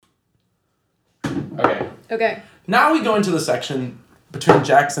Okay. Okay. Now we go into the section between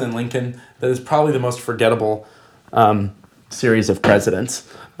Jackson and Lincoln that is probably the most forgettable series of presidents.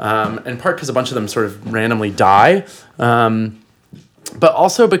 In part because a bunch of them sort of randomly die, but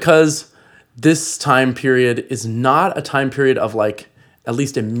also because this time period is not a time period of, like, at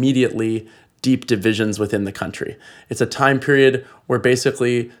least immediately, deep divisions within the country. It's a time period where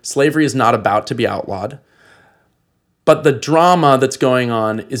basically slavery is not about to be outlawed, but the drama that's going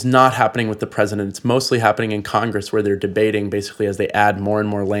on is not happening with the president. It's mostly happening in Congress, where they're debating basically as they add more and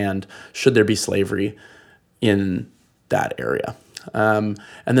more land, should there be slavery in that area. And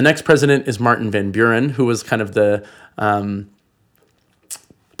the next president is Martin Van Buren, who was kind of the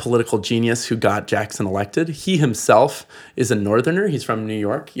political genius who got Jackson elected. He himself is a Northerner. He's from New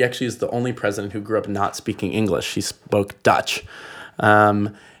York. He actually is the only president who grew up not speaking English. He spoke Dutch.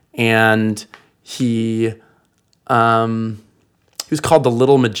 And he was called the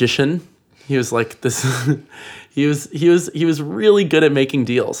Little Magician. He was like this. he was really good at making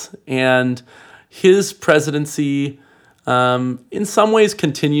deals. And his presidency, in some ways,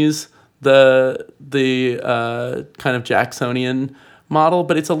 continues the kind of Jacksonian model,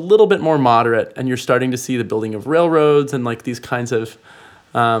 but it's a little bit more moderate, and you're starting to see the building of railroads and, like, these kinds of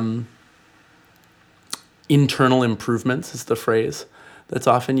internal improvements is the phrase that's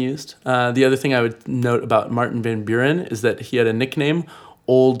often used. The other thing I would note about Martin Van Buren is that he had a nickname,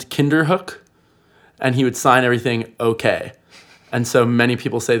 Old Kinderhook, and he would sign everything okay. And so many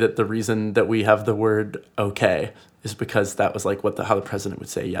people say that the reason that we have the word okay is because that was like how the president would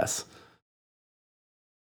say yes.